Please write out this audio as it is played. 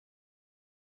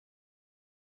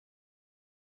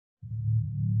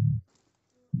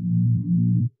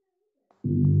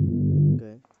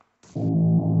गए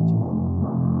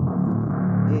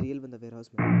ये रियल बंदा वेयरहाउस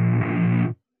में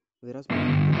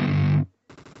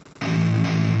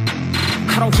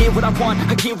I don't get what I want,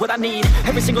 I get what I need.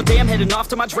 Every single day I'm heading off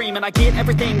to my dream, and I get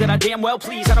everything that I damn well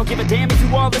please. I don't give a damn if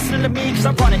you all listening to me, cause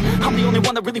I run it. I'm the only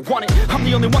one that really want it, I'm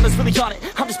the only one that's really on it.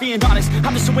 I'm just being honest,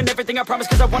 I'm just doing everything I promise,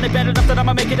 cause I want it bad enough that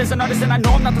I'ma make it as an artist. And I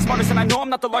know I'm not the smartest, and I know I'm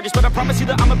not the largest, but I promise you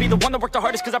that I'ma be the one that worked the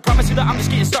hardest. Cause I promise you that I'm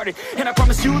just getting started, and I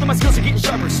promise you that my skills are getting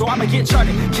sharper. So I'ma get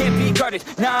charted, can't be guarded.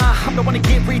 Nah, I'm the one to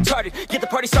get retarded. Get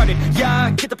the party started, yeah,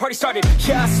 get the party started.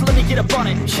 Yeah, so let me get up on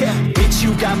it, yeah. Bitch,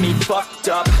 you got me fucked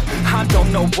up, I don't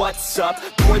know what's up.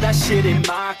 Pour that shit in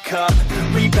my cup,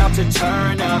 we bout to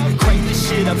turn up. Crank this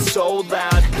shit up so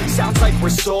loud, sounds like we're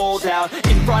sold out.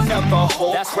 In front of a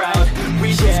whole crowd, we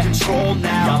lose control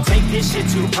now. Y'all take this shit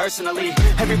too personally,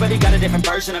 everybody got a different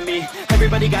version of me.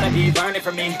 Everybody gotta be learning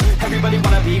from me, everybody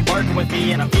wanna be working with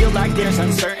me. And I feel like there's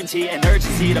uncertainty and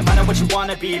urgency to find out what you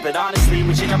wanna be. But honestly,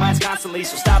 we change our minds constantly,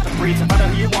 so stop and breathe and find out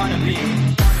who you wanna be.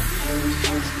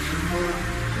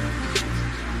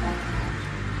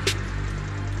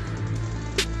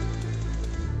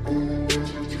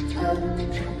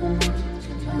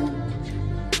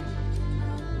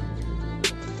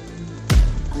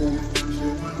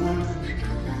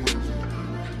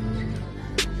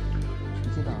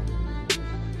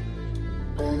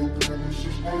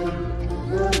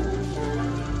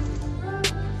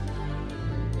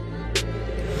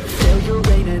 Failure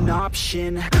ain't an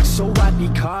option, so I'd be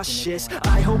cautious.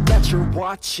 I hope that you're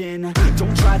watching,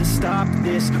 don't try to stop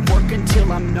this. Work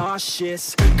until I'm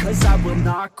nauseous, cause I will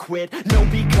not quit. No,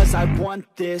 because I want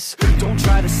this, don't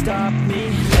try to stop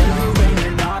me. Failure ain't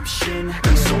an option,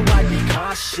 so I'd be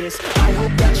cautious. I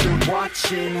hope that you're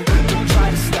watching, don't try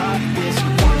to stop this.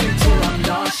 Work until I'm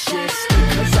nauseous,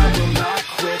 cause I will not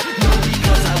quit. No,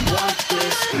 because I want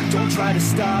this, don't try to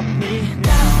stop me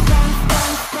now.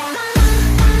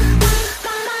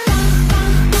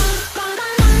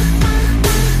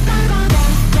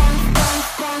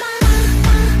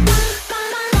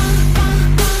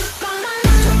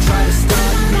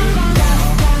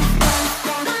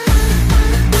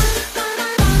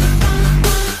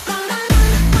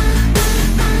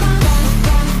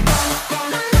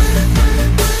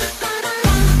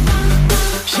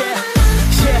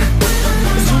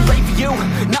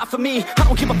 Me, I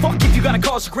don't give a fuck if you got a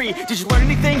college degree. Did you learn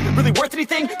anything? Really worth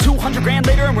anything? 200 grand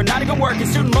later and we're not even working.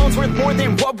 Student loans worth more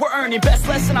than what we're earning. Best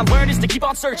lesson I learned is to keep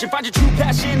on searching. Find your true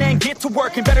passion and get to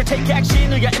work. And better take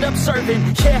action or you end up serving.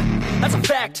 Yeah, that's a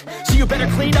fact. So you better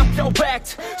clean up your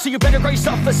act. So you better grab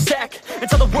yourself a sack and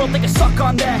tell the world they can suck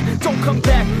on that. Don't come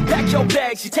back, pack your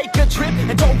bags. You take a trip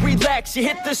and don't relax. You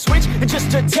hit the switch and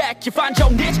just attack. You find your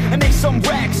niche and make some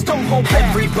racks. Don't hold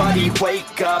back. Everybody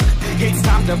wake up, it's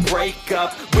time to break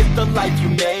up with the life you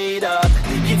made up.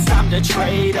 It's time to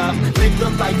trade up, live the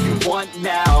life you want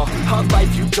now, a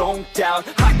life you don't doubt.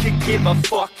 I could give a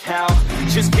fuck how,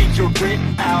 just get your grit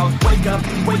out. Wake up,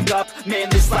 man,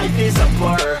 this life is a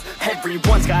blur.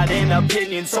 Everyone's got an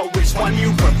opinion, so which one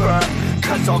you prefer?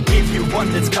 Cause I'll give you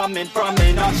one that's coming from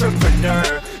an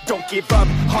entrepreneur. Don't give up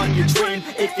on your dream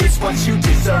if it's what you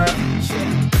deserve.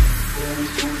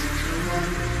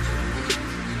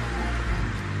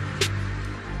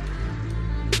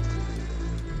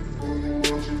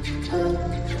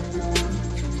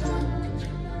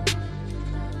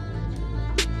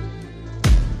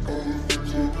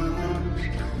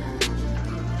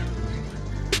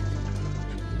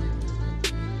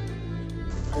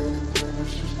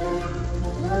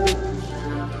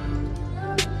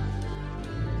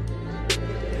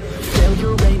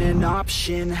 Failure ain't an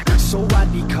option, so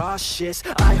I'd be cautious.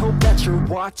 I hope that you're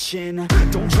watching,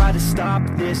 don't try to stop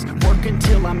this. Work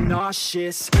until I'm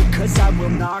nauseous, cause I will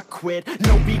not quit.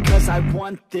 No, because I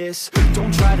want this,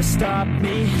 don't try to stop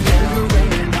me. Failure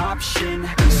ain't an option,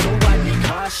 so I'd be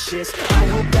cautious. I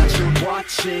hope that you're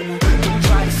watching, don't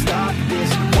try to stop this.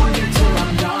 Work until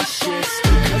I'm nauseous,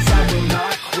 cause I will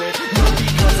not quit. No,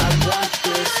 because I want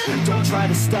this, don't try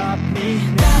to stop me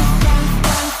now.